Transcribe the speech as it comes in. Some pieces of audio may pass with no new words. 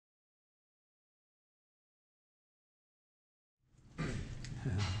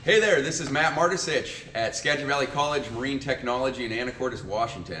Hey there, this is Matt Martisich at Skagit Valley College Marine Technology in Anacortes,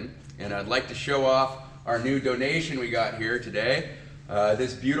 Washington. And I'd like to show off our new donation we got here today.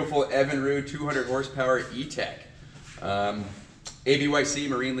 This beautiful Evinrude 200 horsepower E-Tech. ABYC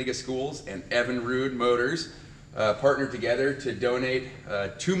Marine League of Schools and Evinrude Motors partnered together to donate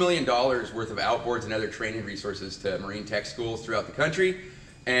 $2 million worth of outboards and other training resources to marine tech schools throughout the country.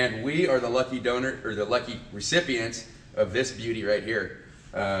 And we are the lucky donor, or the lucky recipients of this beauty right here.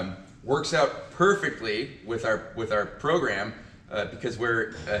 Works out perfectly with our program because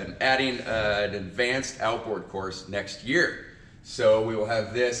we're adding an advanced outboard course next year. So we will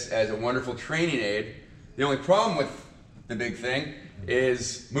have this as a wonderful training aid. The only problem with the big thing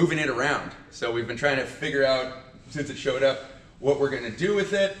is moving it around. So we've been trying to figure out, since it showed up, what we're going to do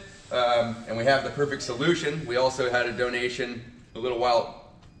with it, and we have the perfect solution. We also had a donation a little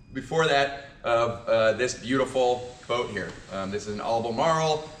while before that of this beautiful boat here. This is an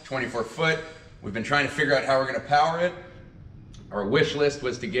Albemarle 24-foot. We've been trying to figure out how we're going to power it. Our wish list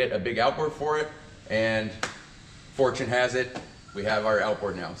was to get a big outboard for it, and fortune has it, we have our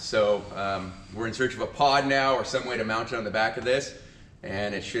outboard now. So we're in search of a pod now or some way to mount it on the back of this,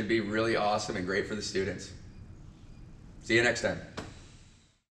 and it should be really awesome and great for the students. See you next time.